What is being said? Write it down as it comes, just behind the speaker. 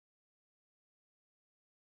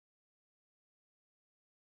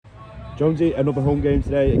Jonesy, another home game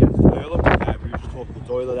today against Irlam. We were just talking to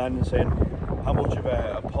Doyle then and saying how much of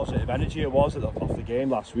a positive energy it was off the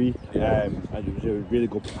game last week, and it was a really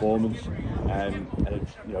good performance. And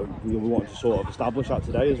you know, we wanted to sort of establish that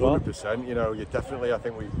today as well. 100%. You know, you definitely. I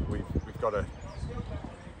think we've got to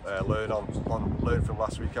learn from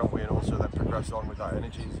last week, haven't we? And also then progress on with that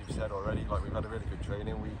energy, as you've said already. Like, we've had a really good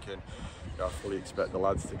training week, and I fully expect the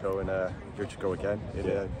lads to go and go again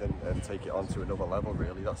and take it on to another level.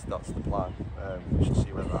 Really, that's the plan. We should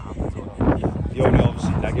see whether that happens or not. The only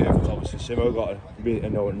obviously negative was obviously Simo got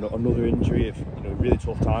another injury. Really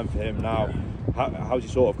tough time for him now. How's he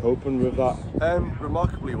sort of coping with that?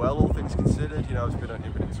 Remarkably well, all things considered. You know, I've been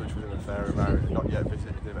in touch with him a fair amount. Not yet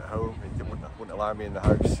visited him at home. He wouldn't allow me in the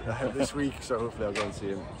house this week, so hopefully I'll go and see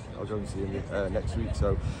him. I'll go and see him next week.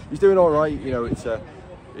 So he's doing all right. You know, it's a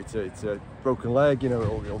broken leg. You know,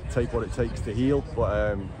 it'll take what it takes to heal.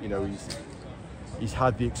 But you know, he's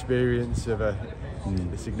had the experience of a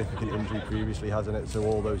significant injury previously, hasn't it? So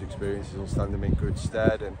all those experiences will stand him in good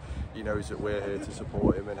stead, and he knows that we're here to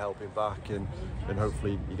support him and help him back, and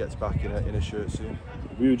hopefully he gets back in a shirt soon.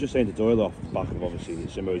 We were just saying to Doyle off the back of obviously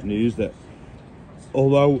Simo's news that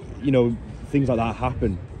although, you know, things like that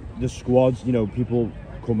happen, the squads, you know, people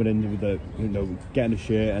coming in with the, you know, getting a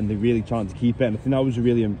shirt and they're really trying to keep it, and I think that was a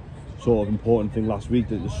really sort of important thing last week,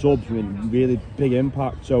 that the subs made really big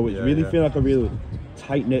impact. So it's really feel like a really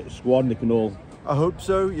tight-knit squad, and they can all... I hope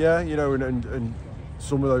so, yeah. You know, and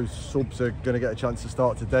some of those subs are going to get a chance to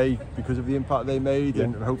start today because of the impact they made,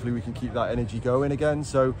 and hopefully we can keep that energy going again.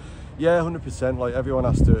 So yeah, 100%. Like, everyone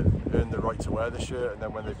has to earn the right to wear the shirt, and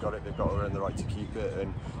then when they've got it, they've got to earn the right to keep it.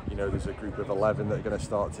 And you know, there's a group of 11 that are going to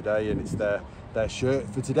start today, and it's their shirt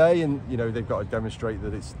for today, and you know, they've got to demonstrate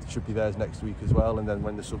that it should be theirs next week as well. And then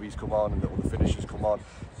when the subbies come on and all the finishers come on,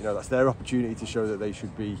 you know, that's their opportunity to show that they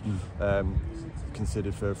should be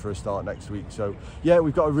considered for a start next week. So yeah,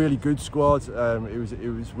 we've got a really good squad. It was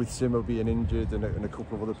with Simo being injured and a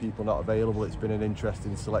couple of other people not available, it's been an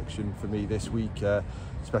interesting selection for me this week,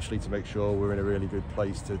 especially to make sure we're in a really good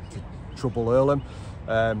place to trouble Irlam,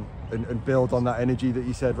 and build on that energy that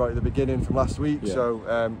you said right at the beginning from last week. So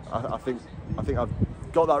I think I've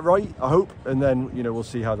got that right, I hope, and then, you know, we'll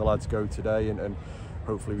see how the lads go today, and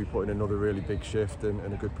hopefully we put in another really big shift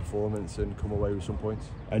and a good performance and come away with some points.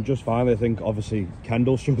 And just finally, I think obviously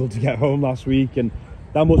Kendall struggled to get home last week, and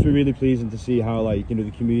that must be really pleasing to see how, like, you know,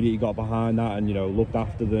 the community got behind that and, you know, looked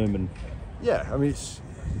after them. And yeah, I mean, it's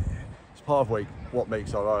part of what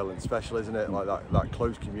makes our island special, isn't it? Like that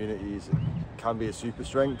close community can be a super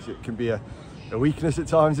strength. It can be a weakness at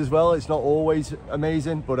times as well. It's not always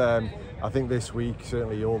amazing, but I think this week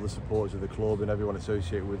certainly all the supporters of the club and everyone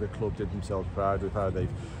associated with the club did themselves proud with how they've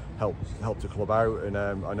helped the club out, and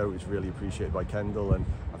I know it's really appreciated by Kendall, and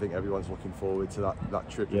I think everyone's looking forward to that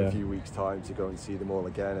trip in a few weeks' time to go and see them all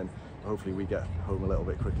again, and hopefully we get home a little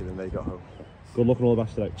bit quicker than they got home. Good luck and all the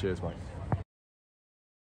best today. Cheers, mate.